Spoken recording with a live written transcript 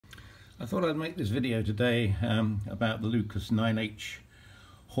I thought I'd make this video today about the Lucas 9H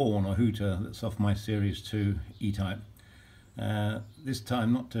horn or hooter that's off my Series 2 E-Type. This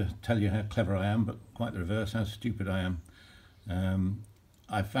time not to tell you how clever I am, but quite the reverse, how stupid I am.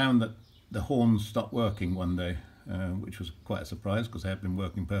 I found that the horns stopped working one day, which was quite a surprise because they had been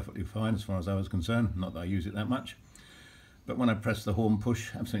working perfectly fine as far as I was concerned, not that I use it that much. But when I pressed the horn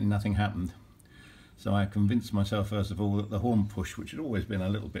push, absolutely nothing happened. So I convinced myself first of all that the horn push, which had always been a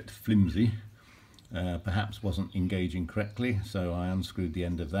little bit flimsy, perhaps wasn't engaging correctly, so I unscrewed the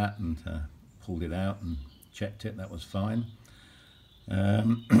end of that and pulled it out and checked it. That was fine.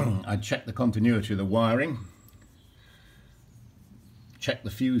 I checked the continuity of the wiring, checked the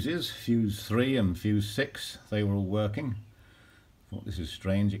fuses, fuse 3 and fuse 6, they were all working. Thought this is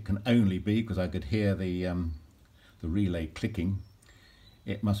strange, it can only be because I could hear the relay clicking.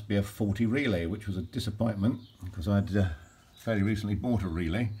 It must be a faulty relay, which was a disappointment because I'd fairly recently bought a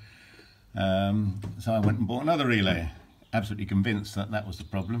relay. So I went and bought another relay, absolutely convinced that that was the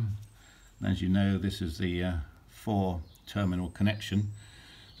problem. And as you know, this is the 4-terminal connection.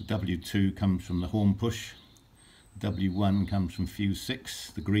 The W2 comes from the horn push, W1 comes from fuse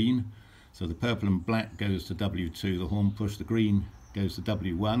 6, the green. So the purple and black goes to W2, the horn push, the green goes to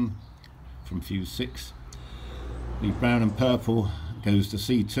W1 from fuse 6. The brown and purple goes to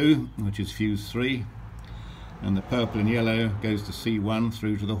C2, which is fuse 3, and the purple and yellow goes to C1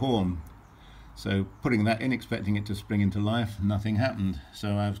 through to the horn. So putting that in, expecting it to spring into life, nothing happened.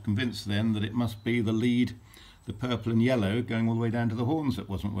 So I was convinced then that it must be the lead, the purple and yellow, going all the way down to the horns that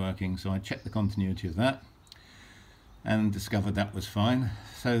wasn't working. So I checked the continuity of that and discovered that was fine.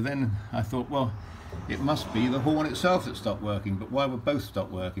 So then I thought, well, it must be the horn itself that stopped working, but why would both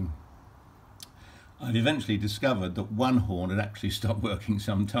stop working? I've eventually discovered that one horn had actually stopped working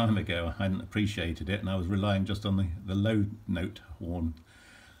some time ago. I hadn't appreciated it, and I was relying just on the low note horn.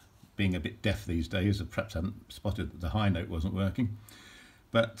 Being a bit deaf these days, I perhaps hadn't spotted that the high note wasn't working.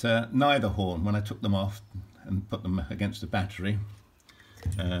 But neither horn, when I took them off and put them against the battery,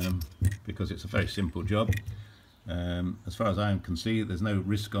 because it's a very simple job, as far as I can see, there's no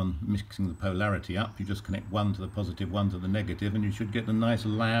risk on mixing the polarity up. You just connect one to the positive, one to the negative, and you should get a nice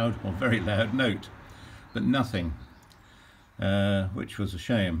loud or very loud note. But nothing, which was a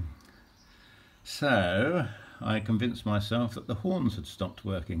shame. So I convinced myself that the horns had stopped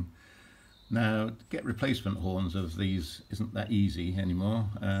working. Now, to get replacement horns of these isn't that easy anymore.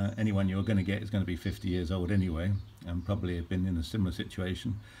 Anyone you're going to get is going to be 50 years old anyway, and probably have been in a similar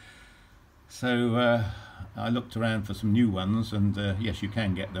situation. So I looked around for some new ones, and yes, you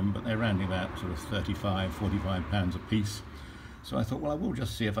can get them, but they're rounding about sort of 35, 45 pounds a piece. So I thought, well, I will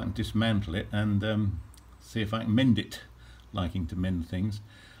just see if I can dismantle it and see if I can mend it, liking to mend things.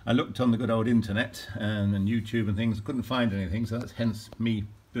 I looked on the good old internet and YouTube and things, couldn't find anything, so that's hence me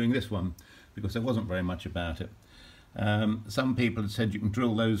doing this one, because there wasn't very much about it. Some people had said you can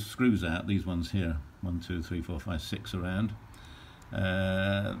drill those screws out, these ones here, 1, 2, 3, 4, 5, 6 around.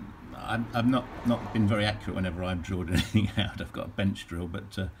 I've not been very accurate whenever I've drilled anything out. I've got a bench drill,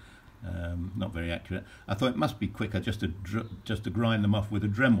 but not very accurate. I thought it must be quicker just to grind them off with a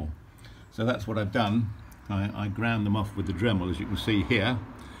Dremel. So that's what I've done. I ground them off with the Dremel, as you can see here,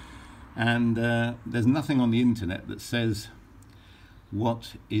 and there's nothing on the internet that says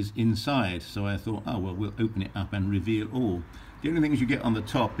what is inside, so I thought, oh well, we'll open it up and reveal all. The only things you get on the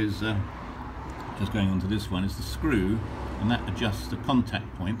top is, just going on to this one, is the screw, and that adjusts the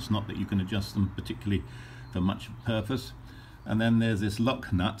contact points, not that you can adjust them particularly for much purpose. And then there's this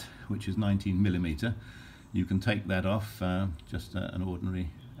lock nut, which is 19mm. You can take that off, just an ordinary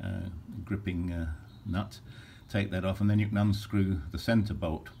gripping nut, take that off, and then you can unscrew the center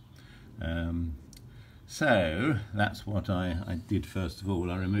bolt. So that's what I did first of all.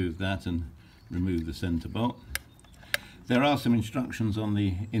 I removed that and removed the center bolt. There are some instructions on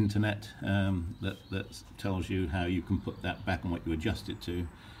the internet that tells you how you can put that back and what you adjust it to.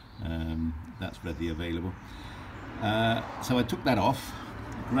 That's readily available. So I took that off,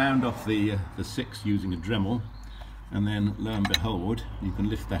 ground off the 6 using a Dremel, and then lo and behold, you can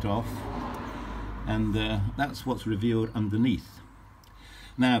lift that off, and that's what's revealed underneath.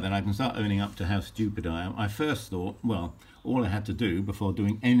 Now then, I can start owning up to how stupid I am. I first thought, well, all I had to do before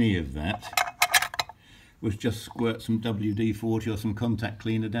doing any of that was just squirt some WD-40 or some contact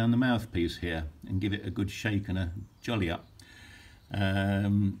cleaner down the mouthpiece here and give it a good shake and a jolly up.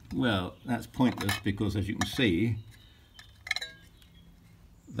 Well, that's pointless because, as you can see,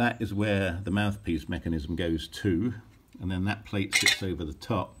 that is where the mouthpiece mechanism goes to, and then that plate sits over the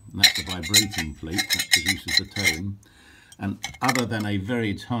top, and that's the vibrating plate that produces the tone. And other than a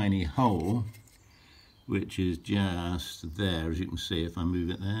very tiny hole, which is just there, as you can see if I move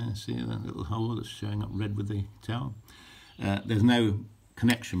it there. See that little hole that's showing up red with the towel? There's no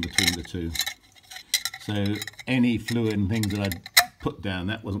connection between the two. So any fluid and things that I'd put down,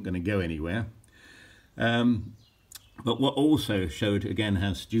 that wasn't going to go anywhere. But what also showed again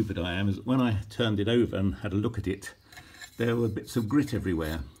how stupid I am is that when I turned it over and had a look at it, there were bits of grit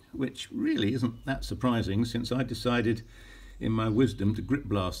everywhere, which really isn't that surprising, since I decided in my wisdom to grip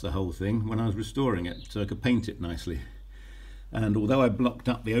blast the whole thing when I was restoring it so I could paint it nicely. And although I blocked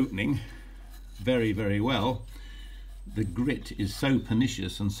up the opening very, very well, the grit is so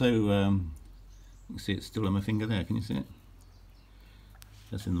pernicious and so, you can see it's still on my finger there, can you see it?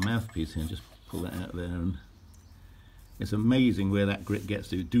 That's in the mouthpiece here, just pull that out there, and it's amazing where that grit gets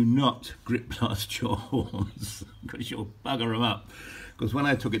to. Do not grip blast your horns, because you'll bugger them up. Because when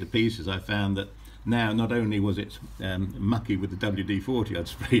I took it to pieces, I found that now not only was it mucky with the WD-40 I'd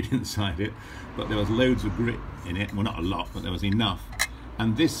sprayed inside it, but there was loads of grit in it. Well, not a lot, but there was enough.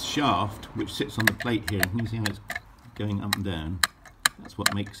 And this shaft, which sits on the plate here, can you see how it's going up and down? That's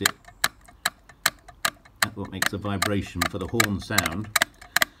what makes it, that's what makes the vibration for the horn sound.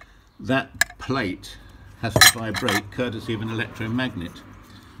 That plate has to vibrate courtesy of an electromagnet.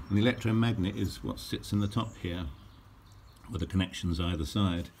 And the electromagnet is what sits in the top here, with the connections either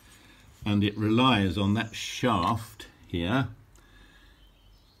side. And it relies on that shaft here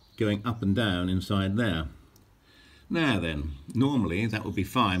going up and down inside there. Now then, normally that would be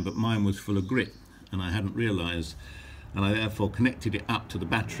fine, but mine was full of grit and I hadn't realised, and I therefore connected it up to the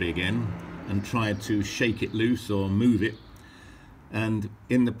battery again and tried to shake it loose or move it, and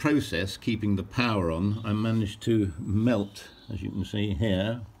in the process, keeping the power on, I managed to melt, as you can see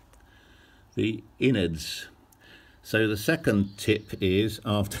here, the innards. So the second tip is,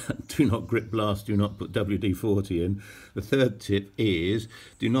 after do not grip blast, do not put WD-40 in. The third tip is,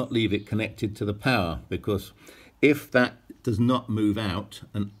 do not leave it connected to the power, because if that does not move out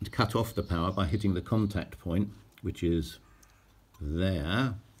and cut off the power by hitting the contact point, which is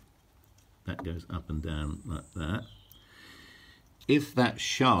there, that goes up and down like that. If that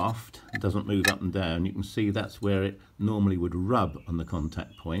shaft doesn't move up and down, you can see that's where it normally would rub on the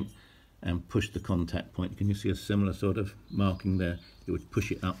contact point and push the contact point. Can you see a similar sort of marking there? It would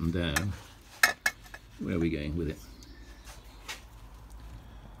push it up and down. Where are we going with it?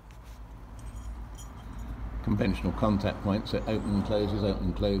 Conventional contact points, so open and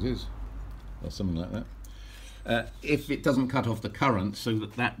closes, or something like that. If it doesn't cut off the current so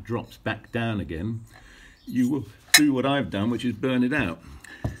that that drops back down again, you will do what I've done, which is burn it out.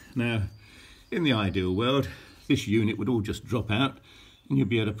 Now, in the ideal world, this unit would all just drop out and you'd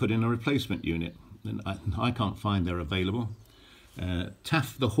be able to put in a replacement unit. And I can't find they're available.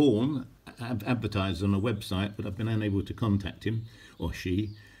 Taff the Horn advertised on a website, but I've been unable to contact him or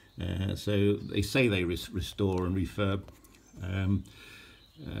she. So they say they restore and refurb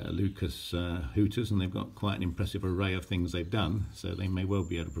Lucas Hooters, and they've got quite an impressive array of things they've done, so they may well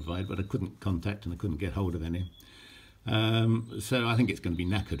be able to provide, but I couldn't contact and I couldn't get hold of any. So I think it's going to be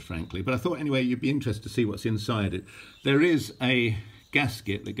knackered, frankly, but I thought anyway you'd be interested to see what's inside it. There is a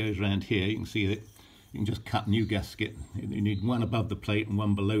gasket that goes around here. You can see that you can just cut a new gasket. You need one above the plate and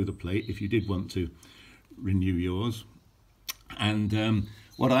one below the plate if you did want to renew yours. And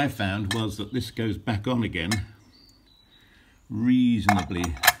what I found was that this goes back on again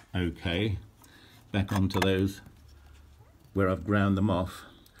reasonably okay, back onto those where I've ground them off,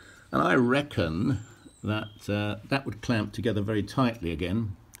 and I reckon that that would clamp together very tightly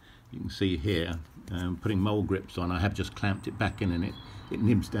again. You can see here, putting mole grips on, I have just clamped it back in and it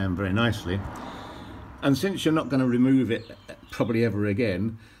nibs down very nicely. And since you're not going to remove it probably ever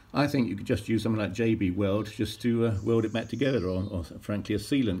again, I think you could just use something like JB Weld just to weld it back together, or frankly a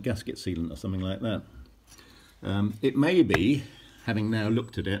sealant, gasket sealant or something like that. It may be, having now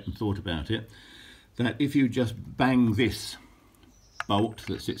looked at it and thought about it, that if you just bang this bolt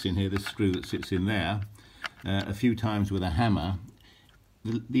that sits in here, this screw that sits in there, a few times with a hammer,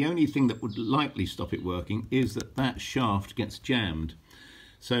 the only thing that would likely stop it working is that that shaft gets jammed.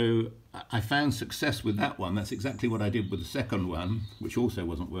 So I found success with that one. That's exactly what I did with the second one, which also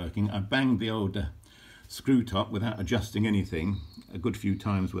wasn't working. I banged the old screw top without adjusting anything a good few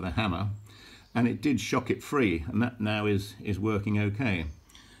times with a hammer, and it did shock it free, and that now is working okay.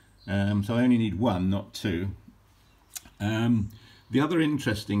 So I only need one, not two. The other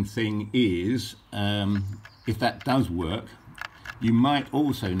interesting thing is, if that does work, you might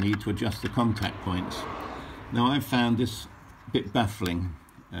also need to adjust the contact points. Now I've found this a bit baffling.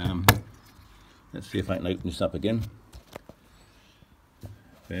 Let's see if I can open this up again.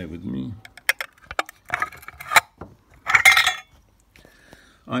 Bear with me.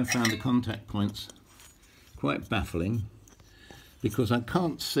 I found the contact points quite baffling, because I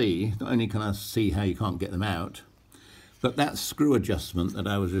can't see, not only can I see how you can't get them out, but that screw adjustment that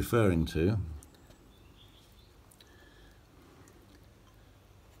I was referring to,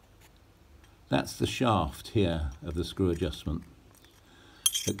 that's the shaft here of the screw adjustment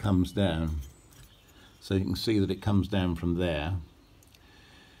that comes down. So you can see that it comes down from there.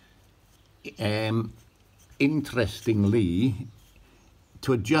 Interestingly,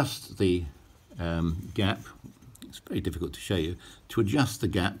 to adjust the gap, it's very difficult to show you, to adjust the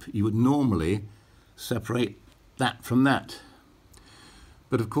gap you would normally separate that from that.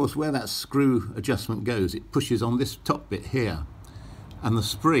 But of course where that screw adjustment goes, it pushes on this top bit here, and the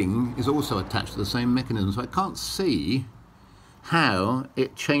spring is also attached to the same mechanism, so I can't see how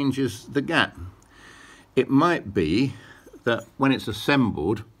it changes the gap. It might be that when it's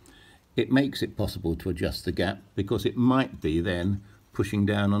assembled it makes it possible to adjust the gap, because it might be then pushing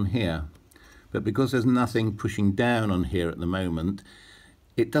down on here. But because there's nothing pushing down on here at the moment,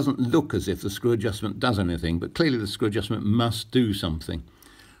 it doesn't look as if the screw adjustment does anything, but clearly the screw adjustment must do something.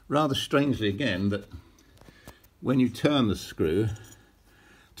 Rather strangely again, that when you turn the screw,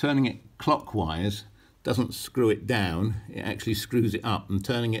 turning it clockwise doesn't screw it down, it actually screws it up, and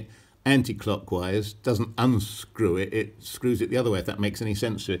turning it anti-clockwise doesn't unscrew it, it screws it the other way, if that makes any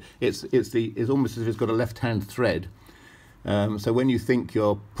sense to it. It's almost as if it's got a left-hand thread. So when you think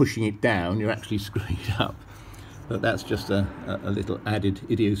you're pushing it down, you're actually screwing it up. But that's just a little added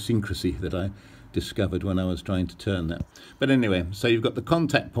idiosyncrasy that I discovered when I was trying to turn that. But anyway, so you've got the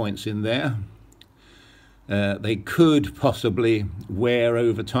contact points in there. They could possibly wear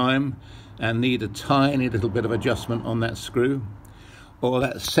over time and need a tiny little bit of adjustment on that screw. Or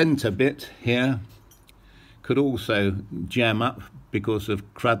that centre bit here could also jam up because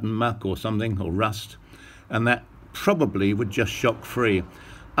of crud and muck or something, or rust, and that probably would just shock free.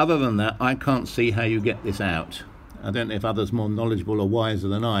 Other than that, I can't see how you get this out. I don't know if others more knowledgeable or wiser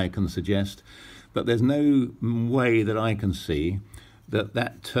than I can suggest, but there's no way that I can see that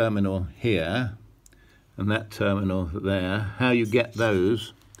that terminal here and that terminal there, how you get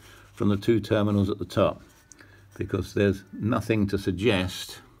those from the two terminals at the top, because there's nothing to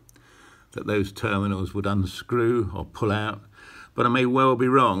suggest that those terminals would unscrew or pull out. But I may well be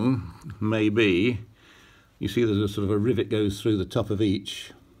wrong, maybe. You see there's a sort of a rivet goes through the top of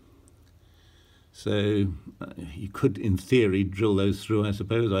each. So you could, in theory, drill those through, I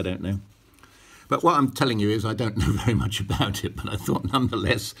suppose, I don't know. But what I'm telling you is I don't know very much about it, but I thought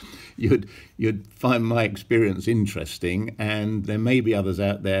nonetheless you'd find my experience interesting, and there may be others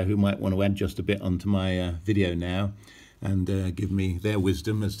out there who might want to add just a bit onto my video now and give me their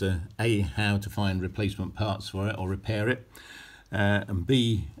wisdom as to A, how to find replacement parts for it or repair it, and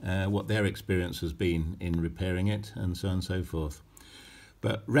B, what their experience has been in repairing it, and so on and so forth.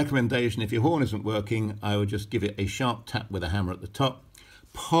 But recommendation, if your horn isn't working, I would just give it a sharp tap with a hammer at the top.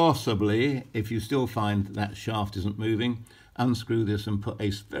 Possibly, if you still find that shaft isn't moving, unscrew this and put a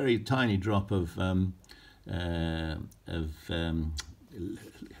very tiny drop of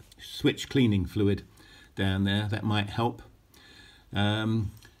switch cleaning fluid down there. That might help.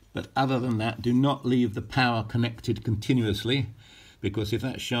 But other than that, do not leave the power connected continuously, because if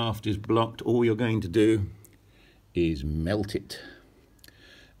that shaft is blocked, all you're going to do is melt it.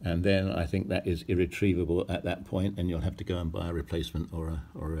 And then I think that is irretrievable at that point, and you'll have to go and buy a replacement or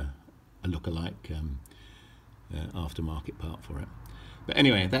a look-alike aftermarket part for it. But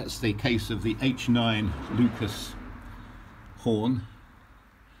anyway, that's the case of the H9 Lucas horn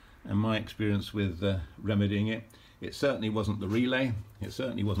and my experience with remedying it. It certainly wasn't the relay, it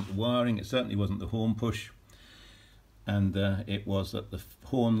certainly wasn't the wiring, it certainly wasn't the horn push, and it was that the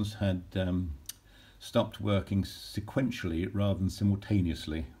horns had stopped working sequentially rather than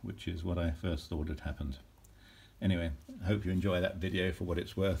simultaneously, which is what I first thought had happened. Anyway, I hope you enjoy that video for what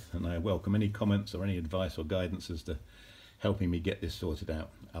it's worth, and I welcome any comments or any advice or guidance as to helping me get this sorted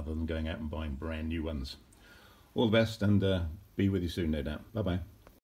out, other than going out and buying brand new ones. All the best, and be with you soon, no doubt. Bye bye.